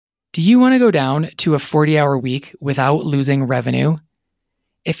Do you want to go down to a 40-hour week without losing revenue?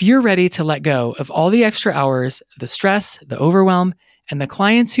 If you're ready to let go of all the extra hours, the stress, the overwhelm, and the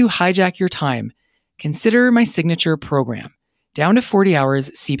clients who hijack your time, consider my signature program, Down to 40 Hours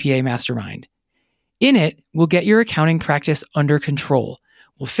CPA Mastermind. In it, we'll get your accounting practice under control.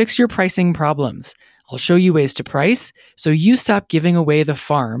 We'll fix your pricing problems. I'll show you ways to price so you stop giving away the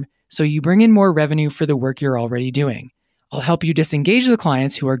farm so you bring in more revenue for the work you're already doing. I'll help you disengage the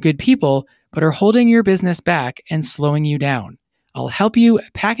clients who are good people but are holding your business back and slowing you down. I'll help you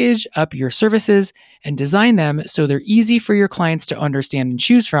package up your services and design them so they're easy for your clients to understand and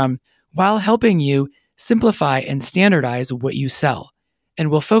choose from, while helping you simplify and standardize what you sell.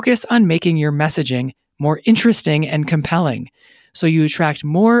 And we'll focus on making your messaging more interesting and compelling so you attract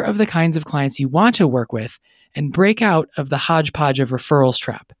more of the kinds of clients you want to work with and break out of the hodgepodge of referrals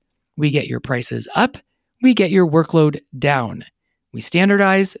trap. We get your prices up. We get your workload down. We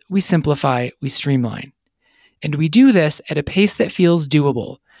standardize, we simplify, we streamline. And we do this at a pace that feels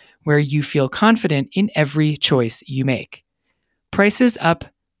doable, where you feel confident in every choice you make. Prices up,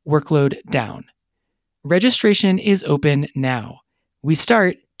 workload down. Registration is open now. We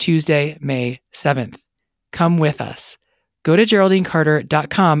start Tuesday, May 7th. Come with us. Go to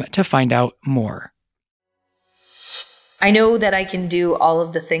GeraldineCarter.com to find out more. I know that I can do all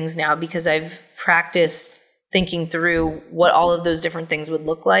of the things now because I've practiced thinking through what all of those different things would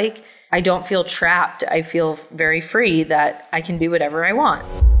look like. I don't feel trapped. I feel very free that I can do whatever I want.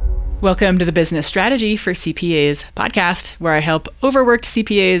 Welcome to the Business Strategy for CPAs podcast, where I help overworked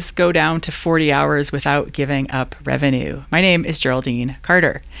CPAs go down to 40 hours without giving up revenue. My name is Geraldine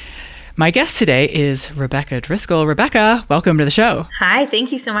Carter. My guest today is Rebecca Driscoll. Rebecca, welcome to the show. Hi,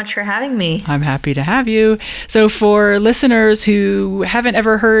 thank you so much for having me. I'm happy to have you. So for listeners who haven't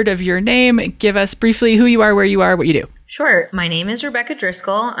ever heard of your name, give us briefly who you are, where you are, what you do. Sure. My name is Rebecca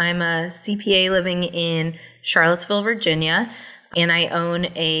Driscoll. I'm a CPA living in Charlottesville, Virginia, and I own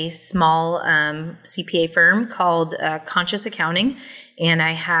a small CPA firm called Conscious Accounting, and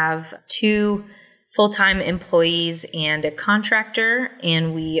I have 2 full-time employees and a contractor,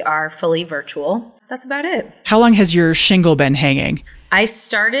 and we are fully virtual. That's about it. How long has your shingle been hanging? I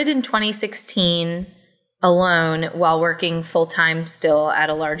started in 2016 alone while working full-time still at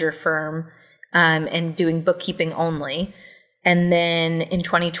a larger firm and doing bookkeeping only. And then in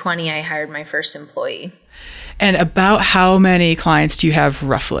 2020, I hired my first employee. And about how many clients do you have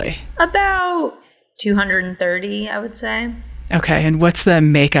roughly? About 230, I would say. Okay. And what's the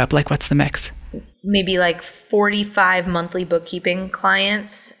makeup? Like, what's the mix? Maybe like 45 monthly bookkeeping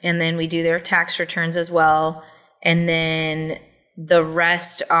clients, and then we do their tax returns as well. And then the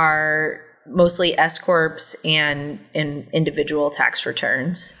rest are mostly S-corps and individual tax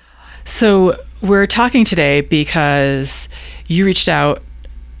returns. So we're talking today because you reached out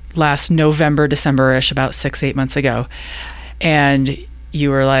last November, December-ish, about 6-8 months ago, and you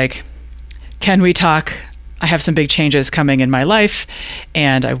were like, can we talk? I have some big changes coming in my life,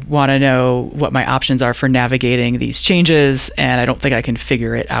 and I want to know what my options are for navigating these changes, and I don't think I can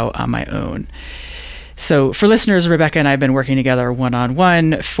figure it out on my own. So for listeners, Rebecca and I have been working together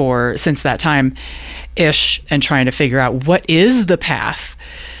one-on-one since that time-ish and trying to figure out what is the path.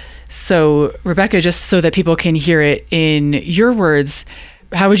 So Rebecca, just so that people can hear it in your words,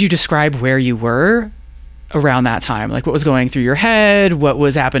 how would you describe where you were around that time? Like, what was going through your head, what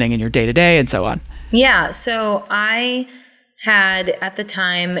was happening in your day-to-day, and so on? Yeah, so I had at the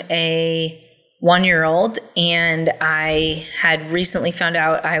time a 1-year-old, and I had recently found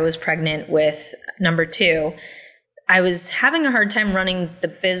out I was pregnant with number 2. I was having a hard time running the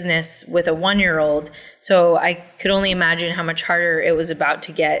business with a 1-year-old, so I could only imagine how much harder it was about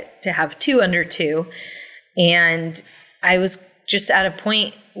to get to have 2 under 2. And I was just at a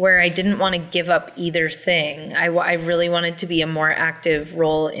point where I didn't want to give up either thing. I really wanted to be a more active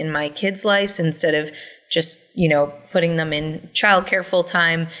role in my kids' lives instead of just, putting them in childcare full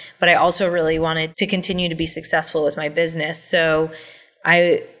time. But I also really wanted to continue to be successful with my business. So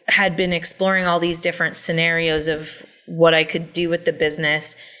I had been exploring all these different scenarios of what I could do with the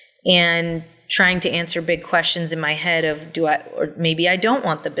business and trying to answer big questions in my head of or maybe I don't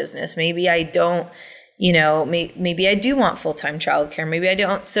want the business. Maybe I don't. Maybe I do want full-time childcare. Maybe I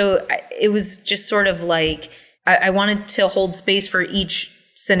don't. So it was just sort of like I wanted to hold space for each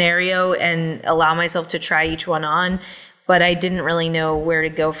scenario and allow myself to try each one on, but I didn't really know where to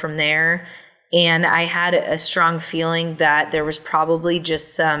go from there. And I had a strong feeling that there was probably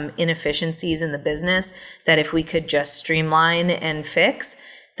just some inefficiencies in the business that if we could just streamline and fix,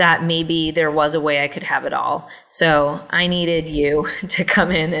 that maybe there was a way I could have it all. So I needed you to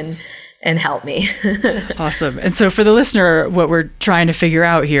come in and and help me. Awesome. And so for the listener, what we're trying to figure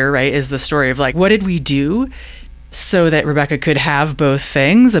out here, right, is the story of like, what did we do so that Rebecca could have both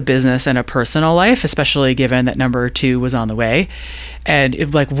things, a business and a personal life, especially given that number 2 was on the way? And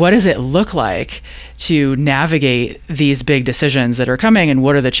what does it look like to navigate these big decisions that are coming, and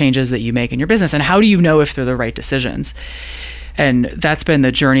what are the changes that you make in your business, and how do you know if they're the right decisions? And that's been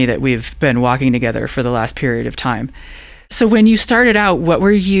the journey that we've been walking together for the last period of time. So when you started out, what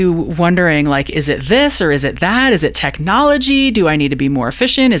were you wondering? Like, is it this or is it that? Is it technology? Do I need to be more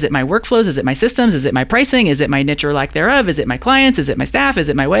efficient? Is it my workflows? Is it my systems? Is it my pricing? Is it my niche or lack thereof? Is it my clients? Is it my staff? Is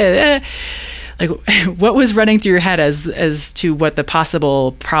it my way? Like, what was running through your head as to what the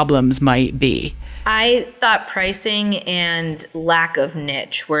possible problems might be? I thought pricing and lack of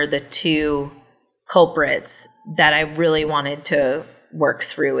niche were the 2 culprits that I really wanted to work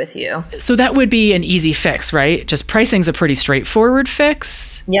through with you. So that would be an easy fix, right? Just pricing's a pretty straightforward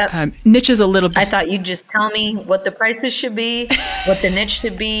fix. Yep. Niche is a little bit... I thought you'd just tell me what the prices should be, what the niche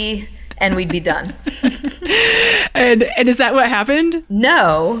should be, and we'd be done. And is that what happened?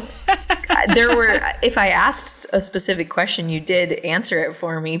 No. If I asked a specific question, you did answer it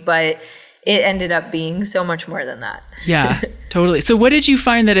for me, but it ended up being so much more than that. Yeah, totally. So what did you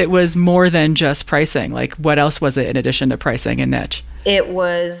find that it was more than just pricing? Like, what else was it in addition to pricing and niche? It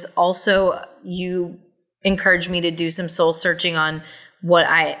was also, you encouraged me to do some soul searching on what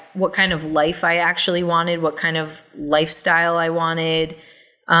kind of life I actually wanted, what kind of lifestyle I wanted,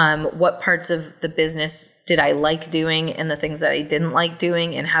 what parts of the business did I like doing and the things that I didn't like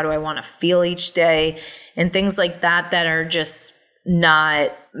doing, and how do I want to feel each day, and things like that are just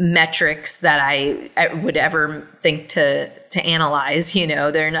not metrics that I would ever think to analyze.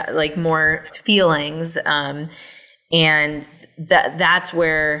 They're not, like, more feelings, and that's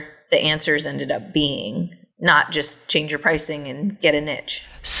where the answers ended up being, not just change your pricing and get a niche.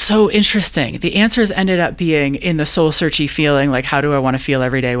 So interesting. The answers ended up being in the soul searchy feeling, like, how do I want to feel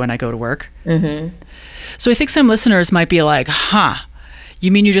every day when I go to work? Mm-hmm. So I think some listeners might be like,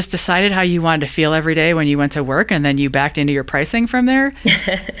 you mean you just decided how you wanted to feel every day when you went to work, and then you backed into your pricing from there?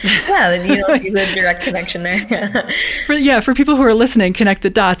 Yeah, then you don't see the direct connection there. For people who are listening, connect the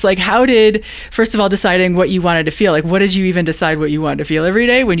dots. Like, how did, first of all, deciding what you wanted to feel, like, what did you even decide what you wanted to feel every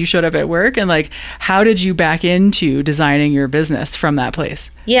day when you showed up at work? And like, how did you back into designing your business from that place?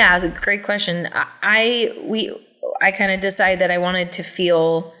 Yeah, it's a great question. I kind of decided that I wanted to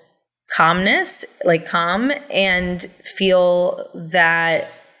feel calmness, like calm, and feel that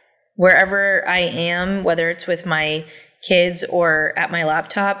wherever I am, whether it's with my kids or at my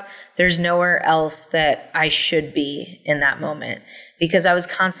laptop, there's nowhere else that I should be in that moment. Because I was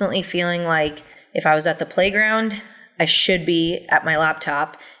constantly feeling like if I was at the playground, I should be at my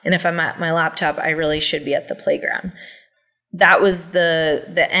laptop. And if I'm at my laptop, I really should be at the playground. That was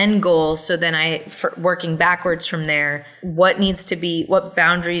the end goal. So then working backwards from there, what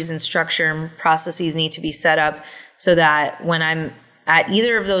boundaries and structure and processes need to be set up so that when I'm at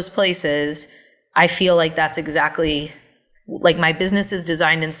either of those places, I feel like that's exactly, like, my business is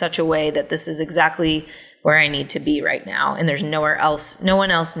designed in such a way that this is exactly where I need to be right now. And there's nowhere else. No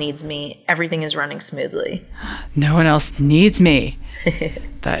one else needs me. Everything is running smoothly. No one else needs me.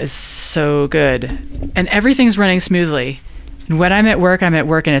 That is so good. And everything's running smoothly. And when I'm at work and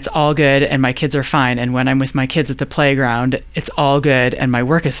it's all good and my kids are fine. And when I'm with my kids at the playground, it's all good and my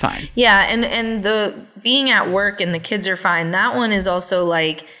work is fine. Yeah. And the being at work and the kids are fine, that one is also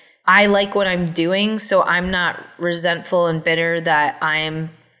like, I like what I'm doing. So I'm not resentful and bitter that I'm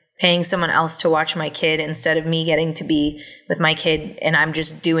paying someone else to watch my kid instead of me getting to be with my kid and I'm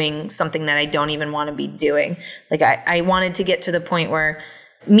just doing something that I don't even want to be doing. Like, I wanted to get to the point where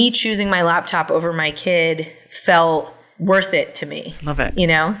me choosing my laptop over my kid felt worth it to me. Love it.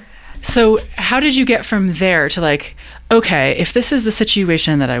 So how did you get from there to like, okay, if this is the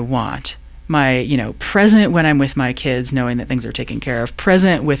situation that I want, my, present when I'm with my kids, knowing that things are taken care of,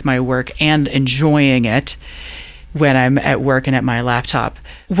 present with my work and enjoying it when I'm at work and at my laptop,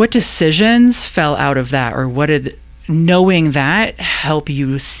 what decisions fell out of that, or what did knowing that help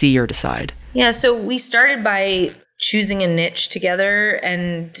you see or decide? Yeah. So we started by choosing a niche together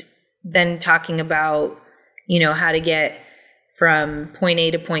and then talking about how to get from point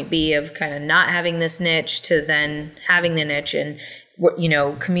A to point B of kind of not having this niche to then having the niche, and,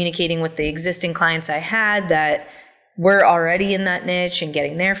 communicating with the existing clients I had that were already in that niche and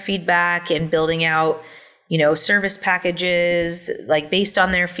getting their feedback and building out, service packages, like based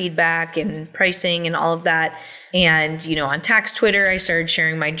on their feedback and pricing and all of that. And, on Tax Twitter, I started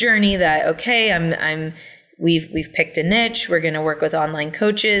sharing my journey that, okay, we've picked a niche. We're going to work with online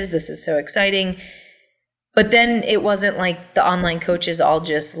coaches. This is so exciting. But then it wasn't like the online coaches all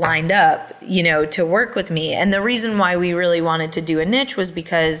just lined up, to work with me. And the reason why we really wanted to do a niche was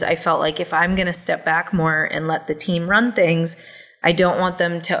because I felt like if I'm going to step back more and let the team run things, I don't want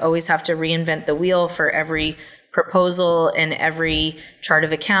them to always have to reinvent the wheel for every proposal and every chart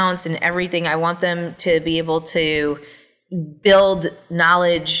of accounts and everything. I want them to be able to build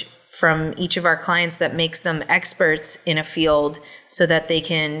knowledge from each of our clients that makes them experts in a field so that they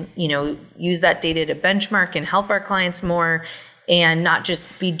can, use that data to benchmark and help our clients more and not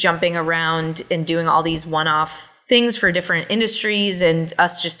just be jumping around and doing all these one-off things for different industries and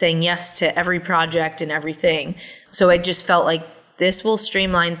us just saying yes to every project and everything. So I just felt like this will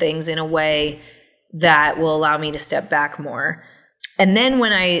streamline things in a way that will allow me to step back more. And then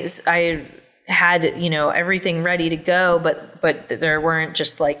when I had, everything ready to go, but there weren't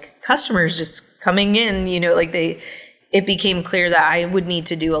just like customers just coming in, it became clear that I would need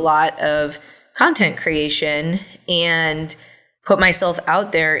to do a lot of content creation and put myself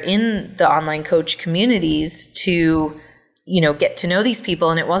out there in the online coach communities to, get to know these people.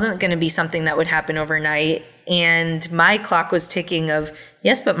 And it wasn't going to be something that would happen overnight. And my clock was ticking of,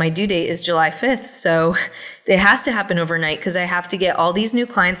 yes, but my due date is July 5th. So it has to happen overnight because I have to get all these new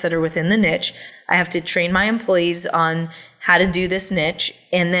clients that are within the niche. I have to train my employees on how to do this niche.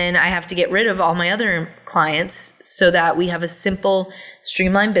 And then I have to get rid of all my other clients so that we have a simple,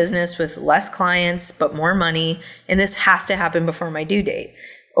 streamlined business with less clients, but more money. And this has to happen before my due date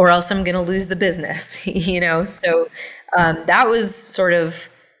or else I'm going to lose the business, So that was sort of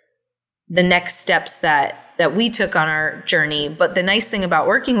the next steps that we took on our journey. But the nice thing about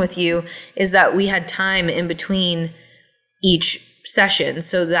working with you is that we had time in between each session.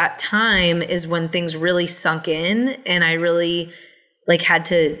 So that time is when things really sunk in and I really had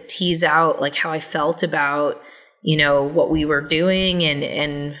to tease out how I felt about, what we were doing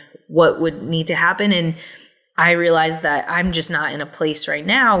and what would need to happen. And I realized that I'm just not in a place right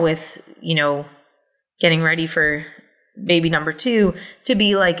now with, getting ready for baby number 2 to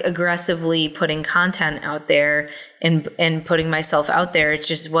be aggressively putting content out there and putting myself out there. It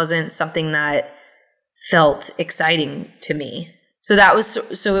just wasn't something that felt exciting to me. So it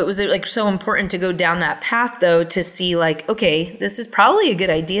was so important to go down that path though, to see okay, this is probably a good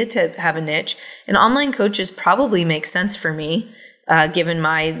idea to have a niche, and online coaches probably make sense for me, given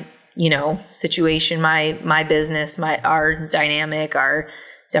my, situation, my business, our dynamic, our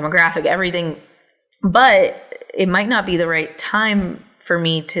demographic, everything, but it might not be the right time for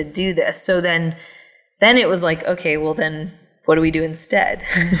me to do this. So then it was okay, well then what do we do instead?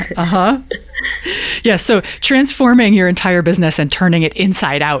 Yeah. So transforming your entire business and turning it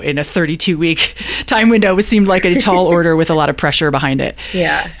inside out in a 32-week time window seemed like a tall order with a lot of pressure behind it.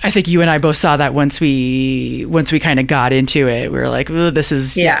 Yeah. I think you and I both saw that once we kind of got into it. We were like, oh, this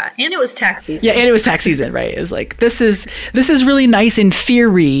is. Yeah. And it was tax season. Yeah. And it was tax season, right? It was like, this is really nice in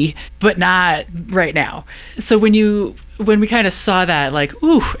theory, but not right now. So when we kind of saw that,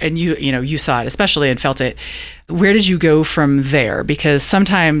 ooh, and you saw it especially and felt it, where did you go from there? Because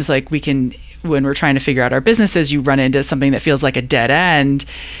sometimes when we're trying to figure out our businesses, you run into something that feels like a dead end,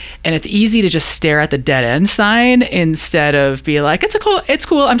 and it's easy to just stare at the dead end sign instead of be like, it's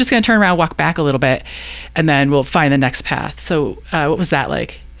cool. I'm just going to turn around, walk back a little bit, and then we'll find the next path. So what was that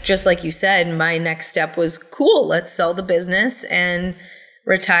like? Just like you said, my next step was cool. Let's sell the business and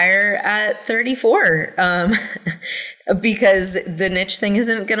retire at 34 because the niche thing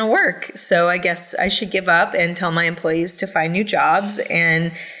isn't going to work. So I guess I should give up and tell my employees to find new jobs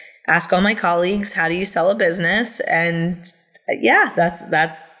and ask all my colleagues, how do you sell a business? And yeah,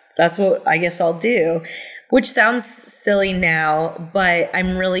 that's what I guess I'll do, which sounds silly now, but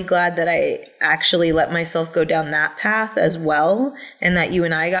I'm really glad that I actually let myself go down that path as well. And that you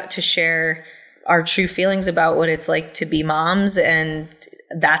and I got to share our true feelings about what it's like to be moms, and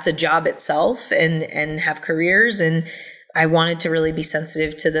that's a job itself, and have careers. And I wanted to really be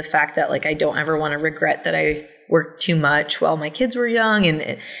sensitive to the fact that I don't ever want to regret that I worked too much while my kids were young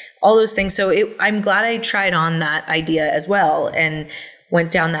and all those things. So I'm glad I tried on that idea as well and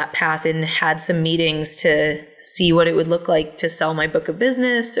went down that path and had some meetings to see what it would look like to sell my book of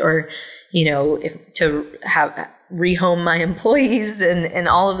business, or, if to rehome my employees and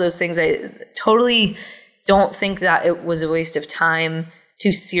all of those things. I totally don't think that it was a waste of time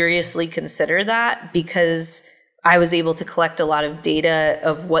to seriously consider that, because I was able to collect a lot of data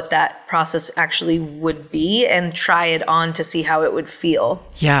of what that process actually would be and try it on to see how it would feel.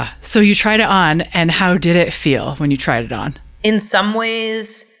 Yeah. So you tried it on, and how did it feel when you tried it on? In some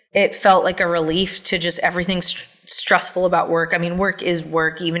ways, it felt like a relief to just everything stressful about work. I mean, work is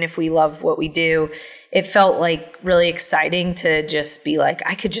work, even if we love what we do. It felt really exciting to just be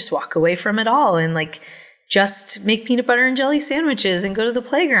I could just walk away from it all and just make peanut butter and jelly sandwiches and go to the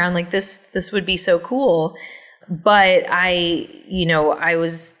playground. Like this would be so cool. But I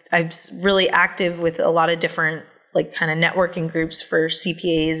was really active with a lot of different like kind of networking groups for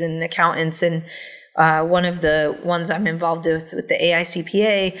CPAs and accountants. And one of the ones I'm involved with the AI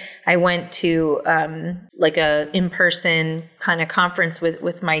CPA, I went to like a in-person kind of conference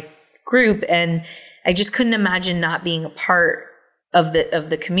with my group, and I just couldn't imagine not being a part of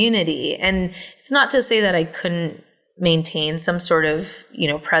the community. And it's not to say that I couldn't maintain some sort of,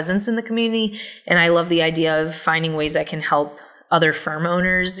 presence in the community. And I love the idea of finding ways I can help other firm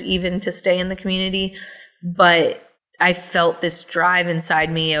owners even to stay in the community. But I felt this drive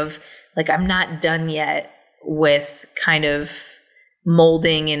inside me of like, I'm not done yet with kind of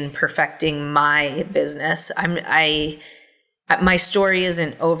molding and perfecting my business. My story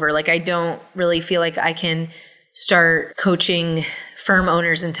isn't over. Like, I don't really feel like I can start coaching firm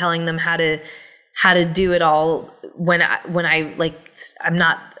owners and telling them how to do it all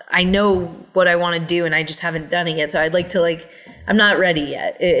I know what I want to do and I just haven't done it yet. So I'd like to I'm not ready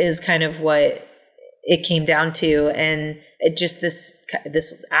yet. It is kind of what it came down to. And it just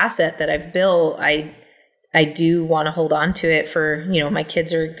this asset that I've built, I do want to hold on to it for, my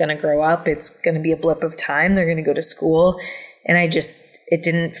kids are going to grow up. It's going to be a blip of time. They're going to go to school. And it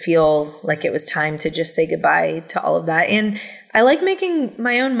didn't feel like it was time to just say goodbye to all of that. And I like making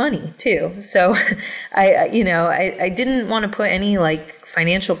my own money too. So I didn't want to put any like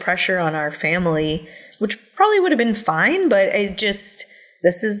financial pressure on our family, which probably would have been fine, but this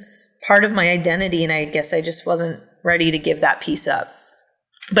is part of my identity. And I guess I just wasn't ready to give that piece up.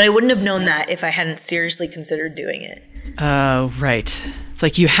 But I wouldn't have known that if I hadn't seriously considered doing it. Oh, right. It's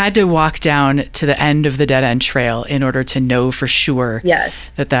like you had to walk down to the end of the dead end trail in order to know for sure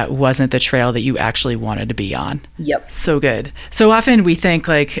that wasn't the trail that you actually wanted to be on. Yep. So good. So often we think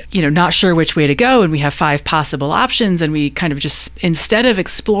not sure which way to go, and we have 5 possible options, and we kind of just, instead of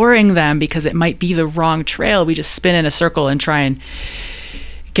exploring them because it might be the wrong trail, we just spin in a circle and try and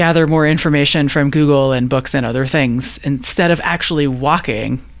gather more information from Google and books and other things instead of actually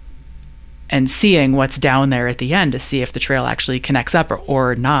walking and seeing what's down there at the end to see if the trail actually connects up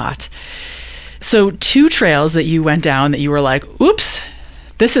or not. So 2 trails that you went down that you were like, oops,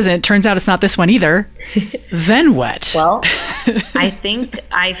 turns out it's not this one either. Then what? Well, I think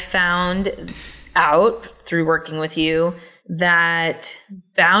I found out through working with you that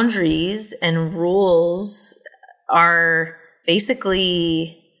boundaries and rules are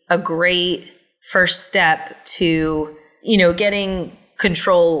basically a great first step to, getting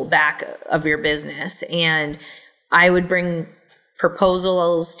control back of your business. And I would bring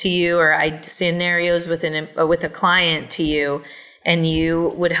proposals to you, or scenarios with a client to you, and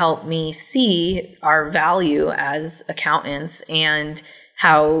you would help me see our value as accountants and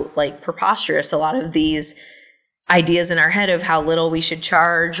how preposterous a lot of these ideas in our head of how little we should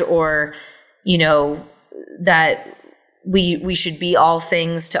charge, or that we should be all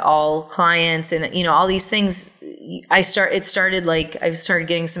things to all clients, and all these things. I started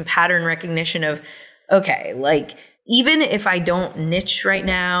getting some pattern recognition of, okay, even if I don't niche right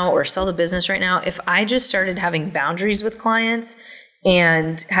now or sell the business right now, if I just started having boundaries with clients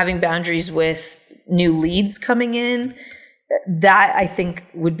and having boundaries with new leads coming in, that I think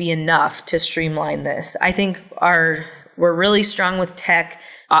would be enough to streamline this. I think we're really strong with tech.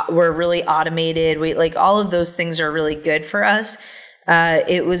 We're really automated. All of those things are really good for us.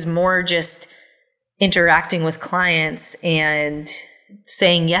 It was more just interacting with clients and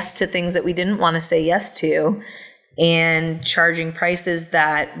saying yes to things that we didn't want to say yes to, and charging prices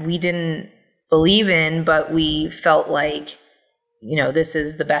that we didn't believe in, but we felt like, this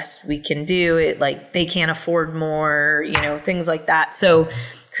is the best we can do. They can't afford more, things like that. So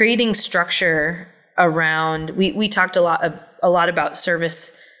creating structure around, we talked a lot about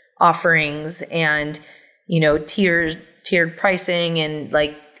service offerings and, tiered pricing, and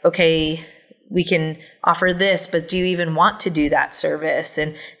okay, we can offer this, but do you even want to do that service?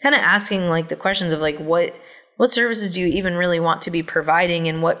 And kind of asking the questions of what services do you even really want to be providing,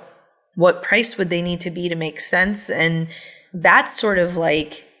 and what price would they need to be to make sense? And that's sort of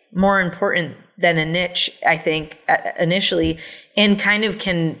more important than a niche, I think, initially, and kind of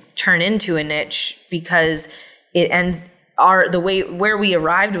can turn into a niche because it ends where we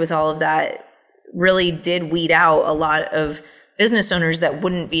arrived with all of that really did weed out a lot of business owners that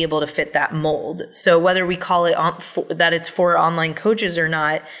wouldn't be able to fit that mold. So whether we call it that it's for online coaches or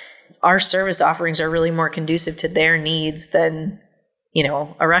not, our service offerings are really more conducive to their needs than,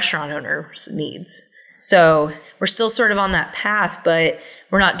 a restaurant owner's needs. So we're still sort of on that path, but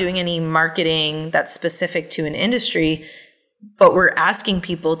we're not doing any marketing that's specific to an industry. but we're asking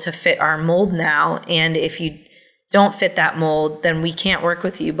people to fit our mold now. And if you don't fit that mold, then we can't work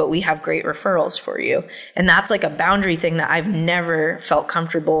with you, but we have great referrals for you. And that's like a boundary thing that I've never felt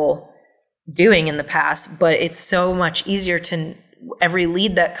comfortable doing in the past, but it's so much easier to every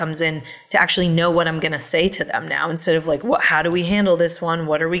lead that comes in to actually know what I'm going to say to them now, instead of like, how do we handle this one?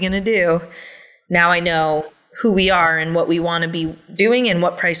 What are we going to do? Now I know who we are and what we want to be doing and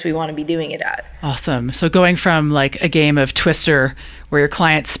what price we want to be doing it at. Awesome. So going from like a game of Twister where your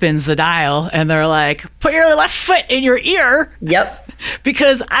client spins the dial and they're like, put your left foot in your ear. Yep.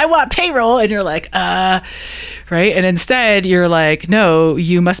 Because I want payroll. And you're like, right? And instead you're like, no,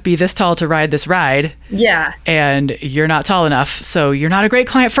 you must be this tall to ride this ride. Yeah. And you're not tall enough. So you're not a great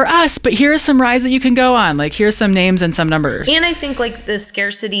client for us, but here's some rides that you can go on. Like here's some names and some numbers. And I think like the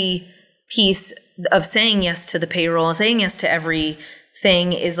scarcity piece of saying yes to the payroll, saying yes to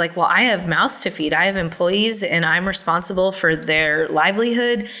everything is like, well, I have mouths to feed. I have employees and I'm responsible for their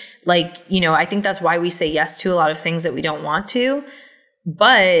livelihood. Like, I think that's why we say yes to a lot of things that we don't want to.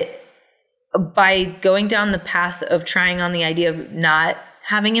 But by going down the path of trying on the idea of not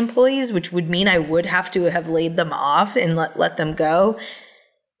having employees, which would mean I would have to have laid them off and let them go,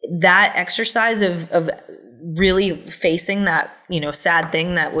 that exercise of really facing that, sad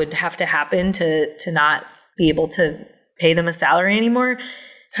thing that would have to happen to not be able to pay them a salary anymore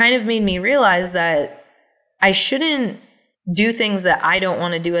kind of made me realize that I shouldn't do things that I don't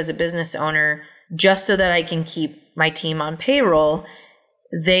want to do as a business owner just so that I can keep my team on payroll.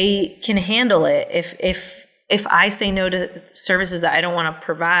 They can handle it. If I say no to services that I don't want to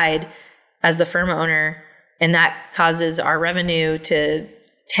provide as the firm owner, and that causes our revenue to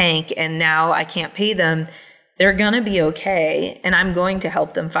tank and now I can't pay them, they're going to be okay. And I'm going to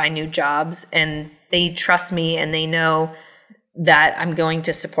help them find new jobs, and they trust me and they know that I'm going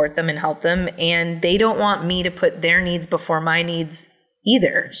to support them and help them. And they don't want me to put their needs before my needs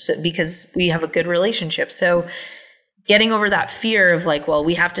either, because we have a good relationship. So getting over that fear of like, well,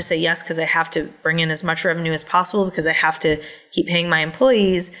 we have to say yes because I have to bring in as much revenue as possible because I have to keep paying my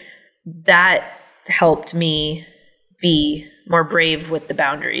employees, that helped me be more brave with the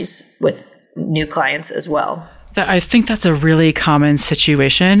boundaries with new clients as well. I think that's a really common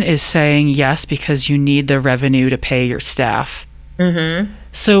situation, is saying yes because you need the revenue to pay your staff. Mm-hmm.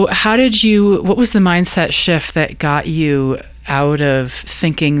 So what was the mindset shift that got you out of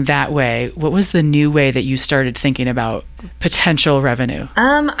thinking that way? What was the new way that you started thinking about potential revenue?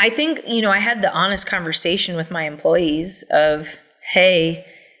 I think, I had the honest conversation with my employees of, hey,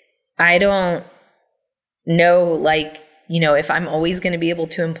 I don't know, if I'm always going to be able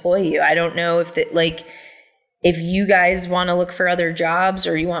to employ you. I don't know if you guys want to look for other jobs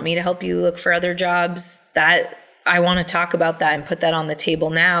or you want me to help you look for other jobs, that I want to talk about that and put that on the table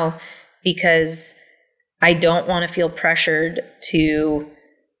now, because I don't want to feel pressured to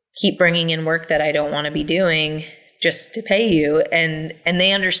keep bringing in work that I don't want to be doing just to pay you. And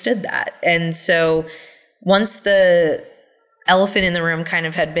they understood that. And so once the elephant in the room kind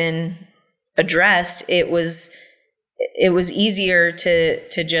of had been addressed, it was easier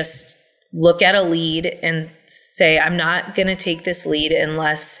to just look at a lead and say, I'm not going to take this lead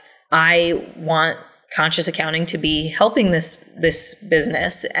unless I want conscious accounting to be helping this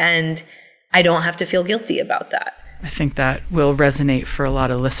business, and I don't have to feel guilty about that. I think that will resonate for a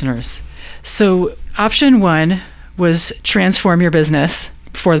lot of listeners. So option 1 was transform your business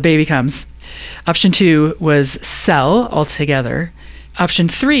before the baby comes. Option 2 was sell altogether. Option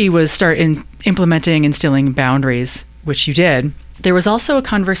 3 was start implementing, instilling boundaries, which you did. There was also a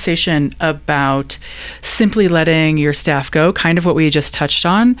conversation about simply letting your staff go, kind of what we just touched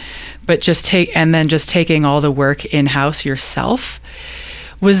on, but just taking all the work in-house yourself.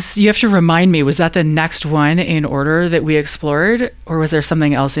 You have to remind me, was that the next one in order that we explored, or was there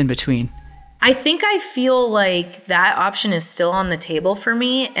something else in between? I think I feel like that option is still on the table for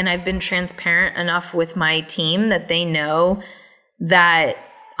me, and I've been transparent enough with my team that they know that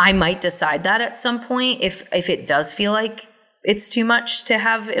I might decide that at some point if it does feel like it's too much to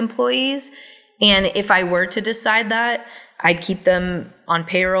have employees. And if I were to decide that, I'd keep them on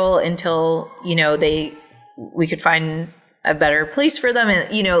payroll until, we could find a better place for them.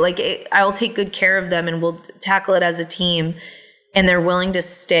 And, I'll take good care of them and we'll tackle it as a team. And they're willing to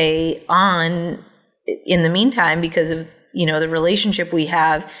stay on in the meantime because of, the relationship we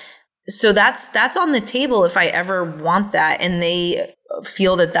have. So that's on the table if I ever want that. And they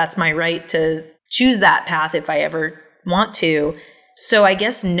feel that that's my right to choose that path if I ever want to. So I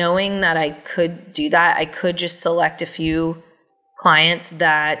guess knowing that I could do that, I could just select a few clients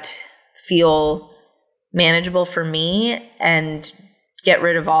that feel manageable for me and get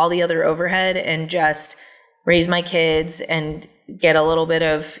rid of all the other overhead and just raise my kids and get a little bit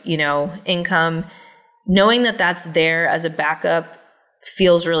of, income. Knowing that that's there as a backup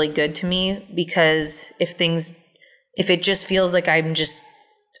feels really good to me, because if it just feels like I'm just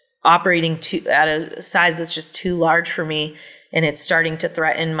operating at a size that's just too large for me and it's starting to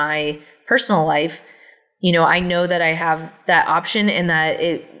threaten my personal life, I know that I have that option and that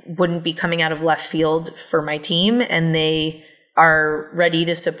it wouldn't be coming out of left field for my team, and they are ready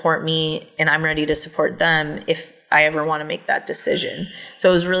to support me and I'm ready to support them if I ever want to make that decision. So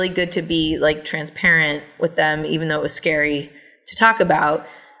it was really good to be like transparent with them, even though it was scary to talk about.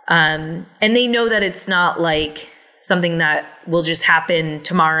 And they know that it's not like something that will just happen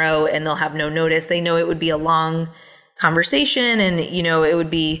tomorrow and they'll have no notice. They know it would be a long conversation and, it would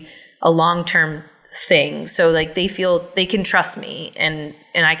be a long-term thing. So like they feel they can trust me and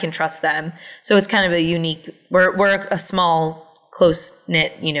I can trust them. So it's kind of a unique, we're a small,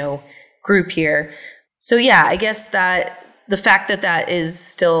 close-knit, group here. So yeah, I guess that the fact that is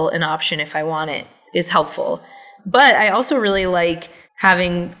still an option if I want it is helpful. But I also really like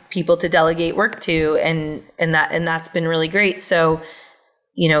having people to delegate work to, and that's been really great. So,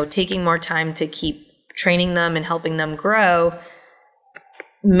 taking more time to keep training them and helping them grow,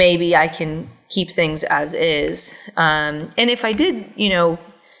 maybe I can keep things as is. And if I did,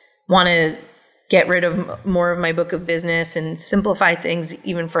 want to get rid of more of my book of business and simplify things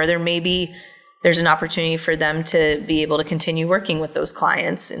even further, maybe there's an opportunity for them to be able to continue working with those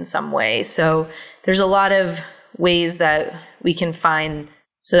clients in some way. So there's a lot of ways that we can find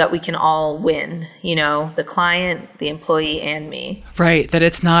so that we can all win, the client, the employee, and me. Right. That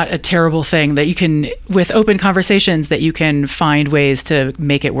it's not a terrible thing, that you can, with open conversations, that you can find ways to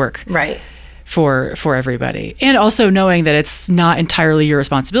make it work. Right. For everybody. And also knowing that it's not entirely your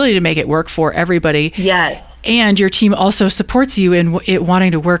responsibility to make it work for everybody. Yes. And your team also supports you in it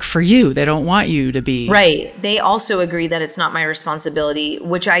wanting to work for you. They don't want you to be... Right. They also agree that it's not my responsibility,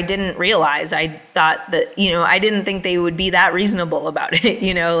 which I didn't realize. I thought that, I didn't think they would be that reasonable about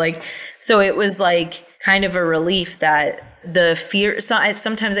it, so it was like kind of a relief that the fear,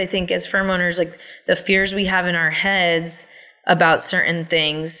 sometimes I think as firm owners, like the fears we have in our heads about certain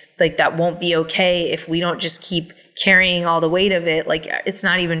things, like that won't be okay if we don't just keep carrying all the weight of it, like it's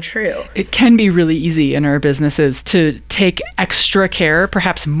not even true. It can be really easy in our businesses to take extra care,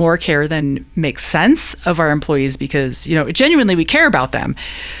 perhaps more care than makes sense, of our employees because, genuinely we care about them.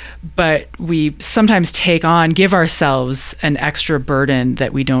 But we sometimes give ourselves an extra burden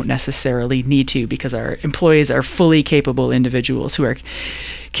that we don't necessarily need to, because our employees are fully capable individuals who are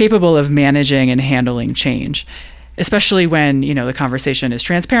capable of managing and handling change. Especially when, the conversation is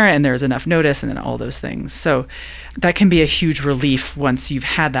transparent and there's enough notice and then all those things. So that can be a huge relief once you've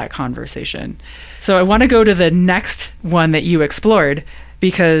had that conversation. So I want to go to the next one that you explored,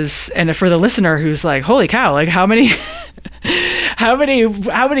 and for the listener who's like, holy cow, like how many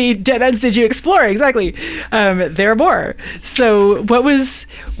dead ends did you explore? Exactly. There are more. So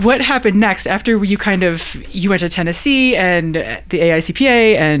what happened next after you went to Tennessee and the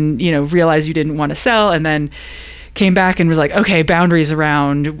AICPA and, realized you didn't want to sell, and then came back and was like, okay, boundaries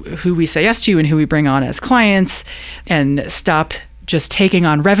around who we say yes to and who we bring on as clients, and stop just taking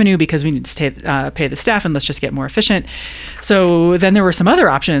on revenue because we need to pay the staff, and let's just get more efficient. So then there were some other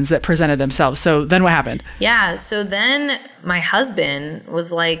options that presented themselves. So then what happened? Yeah. So then my husband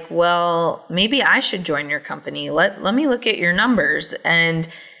was like, well, maybe I should join your company. Let me look at your numbers. And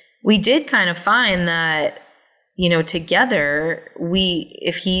we did kind of find that, together,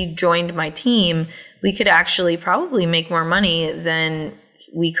 if he joined my team, we could actually probably make more money than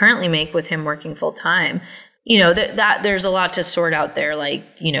we currently make with him working full time. That there's a lot to sort out there.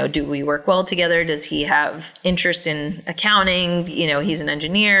 Like, do we work well together? Does he have interest in accounting? He's an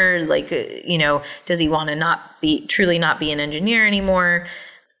engineer. Like, does he want to truly not be an engineer anymore?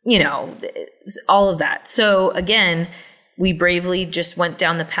 All of that. So again, we bravely just went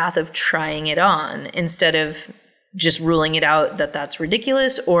down the path of trying it on instead of just ruling it out that that's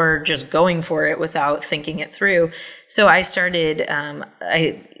ridiculous or just going for it without thinking it through. So I started,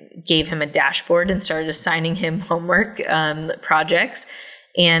 I gave him a dashboard and started assigning him homework projects.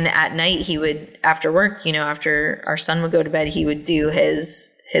 And at night he would, after work, after our son would go to bed, he would do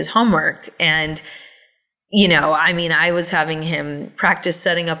his homework. And I was having him practice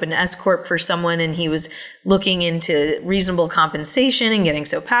setting up an S Corp for someone, and he was looking into reasonable compensation and getting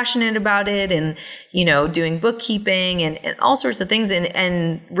so passionate about it, and, doing bookkeeping and all sorts of things,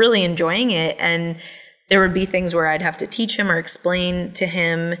 and really enjoying it. And there would be things where I'd have to teach him or explain to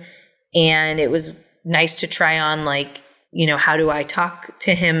him. And it was nice to try on, like, how do I talk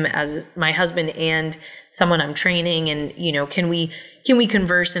to him as my husband and someone I'm training, and, can we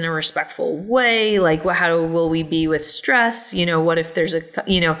converse in a respectful way? Like, how will we be with stress? What if there's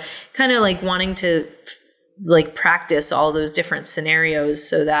kind of like wanting to like practice all those different scenarios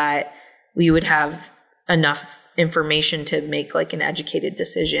so that we would have enough information to make like an educated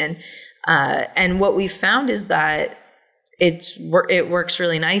decision. And what we found is that it works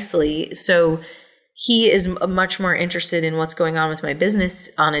really nicely. So he is much more interested in what's going on with my business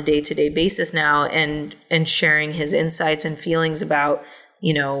on a day-to-day basis now, and sharing his insights and feelings about,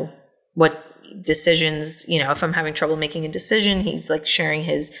 what decisions, if I'm having trouble making a decision, he's like sharing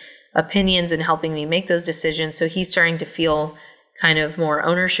his opinions and helping me make those decisions. So he's starting to feel kind of more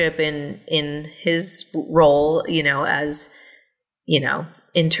ownership in his role, as,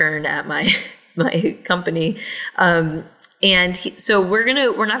 intern at my company. So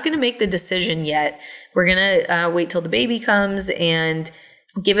we're not going to make the decision yet. We're going to wait till the baby comes and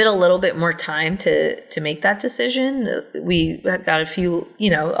give it a little bit more time to make that decision. We got a few,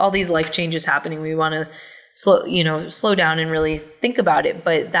 all these life changes happening. We want to slow down and really think about it.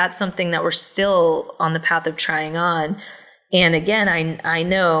 But that's something that we're still on the path of trying on. And again, I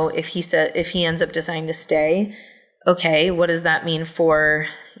know if he ends up deciding to stay, okay, what does that mean for,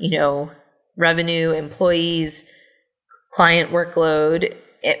 revenue, employees, client workload,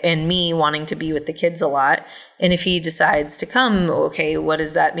 and me wanting to be with the kids a lot? And if he decides to come, okay, what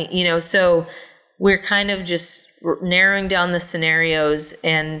does that mean? So we're kind of just narrowing down the scenarios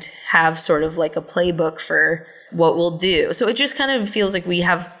and have sort of like a playbook for what we'll do. So it just kind of feels like we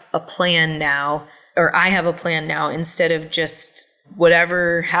have a plan now, or I have a plan now, instead of just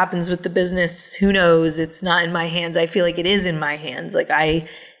whatever happens with the business, who knows? It's not in my hands. I feel like it is in my hands. Like I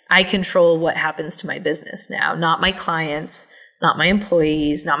control what happens to my business now, not my clients, not my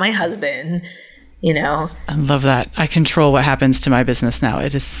employees, not my husband, I love that. I control what happens to my business now.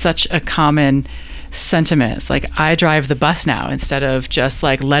 It is such a common sentiment. It's like I drive the bus now instead of just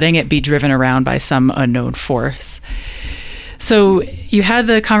like letting it be driven around by some unknown force. So you had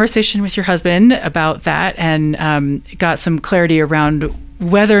the conversation with your husband about that and got some clarity around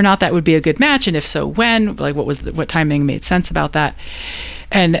whether or not that would be a good match, and if so, when, like what timing made sense about that.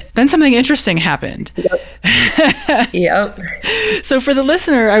 And then something interesting happened. Yep. So for the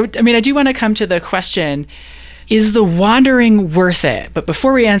listener, I do want to come to the question, is the wandering worth it? But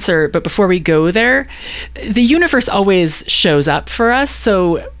before we go there, the universe always shows up for us.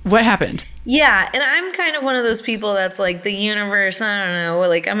 So what happened? Yeah. And I'm kind of one of those people that's like, the universe, I don't know,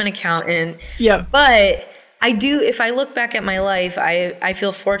 like I'm an accountant. Yeah. But I do, if I look back at my life, I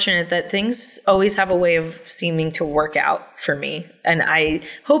feel fortunate that things always have a way of seeming to work out for me. And I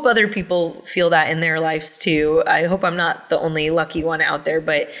hope other people feel that in their lives too. I hope I'm not the only lucky one out there,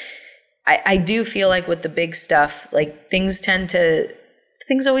 but I do feel like with the big stuff, like things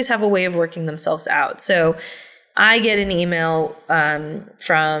always have a way of working themselves out. So I get an email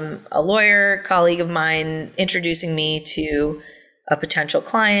from a lawyer colleague of mine introducing me to a potential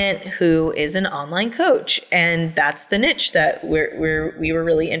client who is an online coach. And that's the niche that we were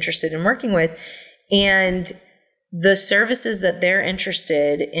really interested in working with. And the services that they're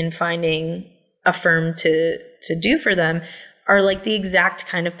interested in finding a firm to do for them are like the exact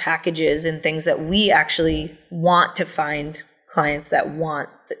kind of packages and things that we actually want to find clients that want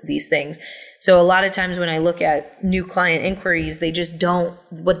these things. So a lot of times when I look at new client inquiries, they just don't,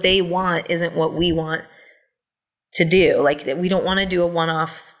 what they want isn't what we want to do. Like, we don't want to do a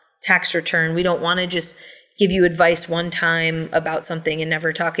one-off tax return. We don't want to just give you advice one time about something and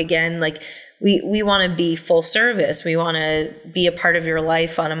never talk again. Like, we want to be full service. We want to be a part of your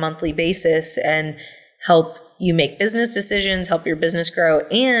life on a monthly basis and help you make business decisions, help your business grow,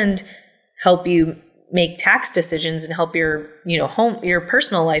 and help you make tax decisions and help your, your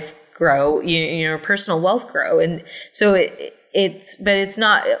personal life grow, your personal wealth grow. And so it's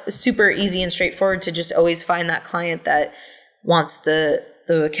not super easy and straightforward to just always find that client that wants the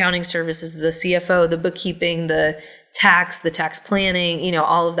accounting services, the CFO, the bookkeeping, the tax planning,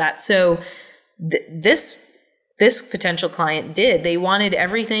 all of that. So this potential client they wanted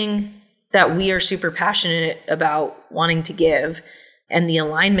everything that we are super passionate about wanting to give. And the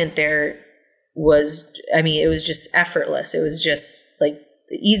alignment there was, it was just effortless. It was just like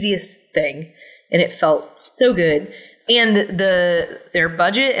the easiest thing. And it felt so good. And their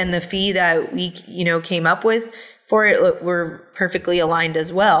budget and the fee that we, came up with for it were perfectly aligned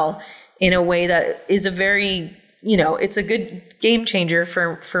as well, in a way that is a very, it's a good game changer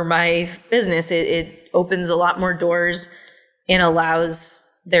for my business. It opens a lot more doors and allows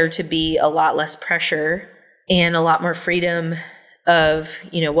there to be a lot less pressure and a lot more freedom of,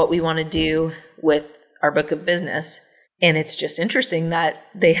 what we want to do with our book of business. And it's just interesting that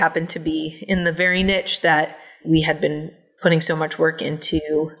they happen to be in the very niche that we had been putting so much work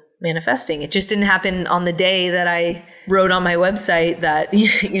into manifesting. It just didn't happen on the day that I wrote on my website that,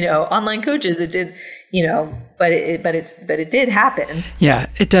 online coaches, it did, but it did happen. Yeah,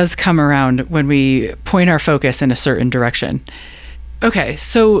 it does come around when we point our focus in a certain direction. Okay,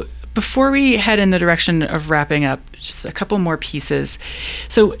 so before we head in the direction of wrapping up, just a couple more pieces.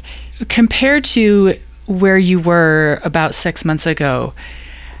 So compared to where you were about 6 months ago,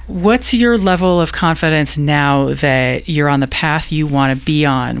 what's your level of confidence now that you're on the path you want to be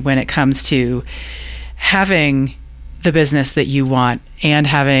on when it comes to having the business that you want and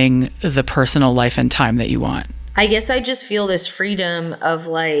having the personal life and time that you want? I guess I just feel this freedom of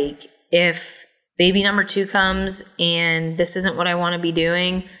like, if baby number 2 comes and this isn't what I want to be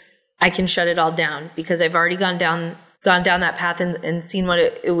doing, I can shut it all down because I've already gone down that path and seen what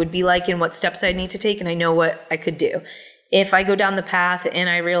it would be like and what steps I need to take, and I know what I could do. If I go down the path and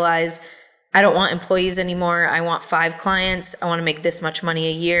I realize I don't want employees anymore, I want 5 clients, I want to make this much money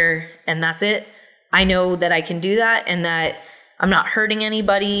a year, and that's it, I know that I can do that and that I'm not hurting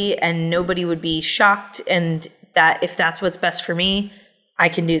anybody and nobody would be shocked, and that if that's what's best for me, I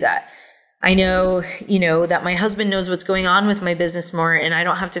can do that. I know, that my husband knows what's going on with my business more, and I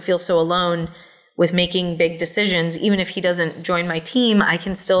don't have to feel so alone with making big decisions. Even if he doesn't join my team, I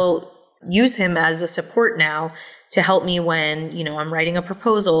can still use him as a support now to help me when, I'm writing a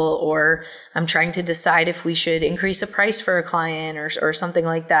proposal or I'm trying to decide if we should increase a price for a client or something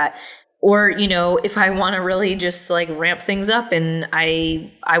like that. Or, if I want to really just like ramp things up and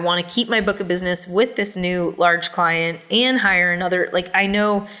I want to keep my book of business with this new large client and hire another, like I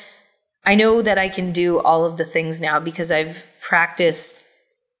know that I can do all of the things now because I've practiced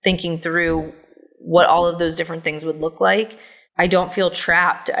thinking through what all of those different things would look like. I don't feel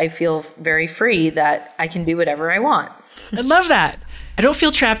trapped. I feel very free that I can do whatever I want. I love that. I don't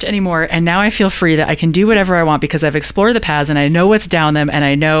feel trapped anymore. And now I feel free that I can do whatever I want because I've explored the paths and I know what's down them and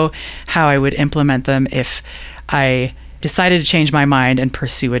I know how I would implement them if I decided to change my mind and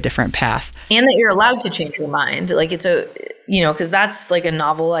pursue a different path. And that you're allowed to change your mind. Like because that's like a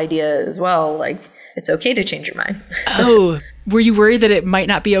novel idea as well. Like it's okay to change your mind. Oh, were you worried that it might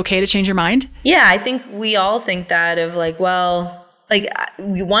not be okay to change your mind? Yeah, I think we all think that of like, well, like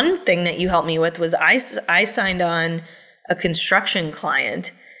one thing that you helped me with was I signed on a construction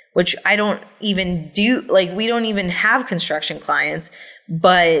client, which I don't even do. Like we don't even have construction clients,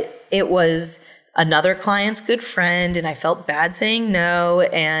 but it was another client's good friend and I felt bad saying no.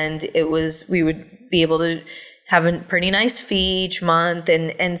 And we would be able to have a pretty nice fee each month.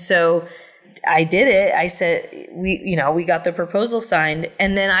 And so I did it. I said, we got the proposal signed,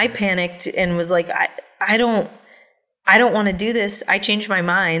 and then I panicked and was like, I don't want to do this. I changed my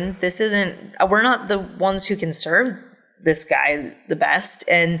mind. We're not the ones who can serve this guy the best.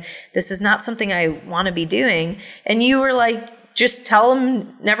 And this is not something I want to be doing. And you were like, just tell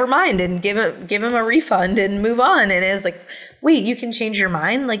him, never mind, and give him a refund and move on. And it was like, wait, you can change your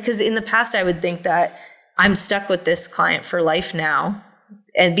mind? Like, cause in the past I would think that I'm stuck with this client for life now.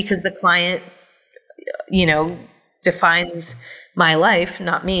 And because the client, defines my life,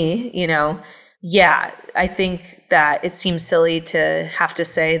 not me, yeah, I think that it seems silly to have to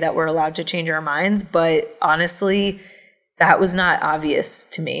say that we're allowed to change our minds. But honestly, that was not obvious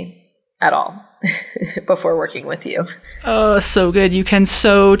to me at all before working with you. Oh, so good. You can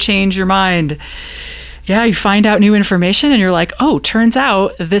so change your mind. Yeah, you find out new information and you're like, oh, turns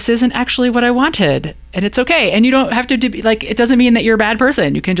out this isn't actually what I wanted. And it's okay. And you don't have to be like, it doesn't mean that you're a bad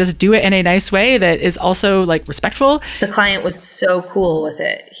person. You can just do it in a nice way that is also like respectful. The client was so cool with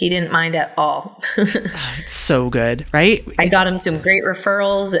it. He didn't mind at all. It's so good, right? I got him some great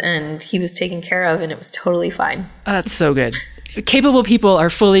referrals and he was taken care of and it was totally fine. That's so good. Capable people are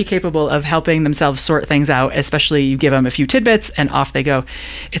fully capable of helping themselves sort things out, especially you give them a few tidbits and off they go.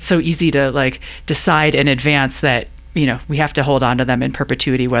 It's so easy to like decide in advance that, we have to hold on to them in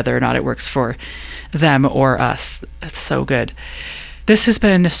perpetuity, whether or not it works for them or us. That's so good. This has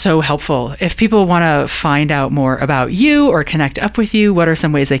been so helpful. If people want to find out more about you or connect up with you, what are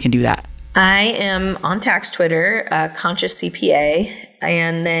some ways they can do that? I am on tax Twitter, Conscious CPA,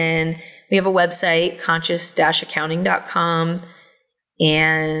 and then we have a website, conscious-accounting.com,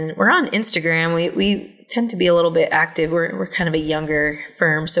 and we're on Instagram. We tend to be a little bit active. We're kind of a younger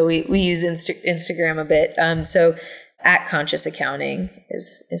firm, so we use Instagram a bit. So at Conscious Accounting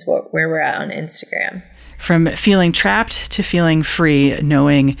is where we're at on Instagram. From feeling trapped to feeling free,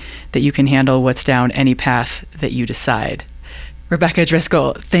 knowing that you can handle what's down any path that you decide. Rebecca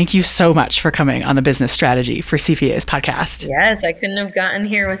Driscoll, thank you so much for coming on the Business Strategy for CPAs podcast. Yes, I couldn't have gotten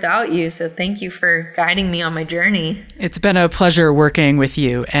here without you. So thank you for guiding me on my journey. It's been a pleasure working with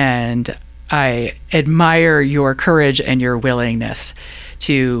you, and I admire your courage and your willingness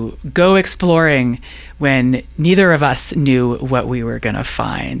to go exploring when neither of us knew what we were going to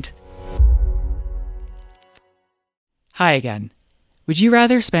find. Hi again. Would you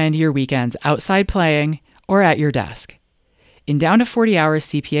rather spend your weekends outside playing or at your desk? In Down to 40 Hours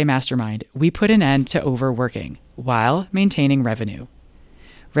CPA Mastermind, we put an end to overworking while maintaining revenue.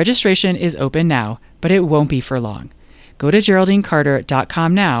 Registration is open now, but it won't be for long. Go to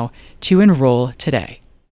GeraldineCarter.com now to enroll today.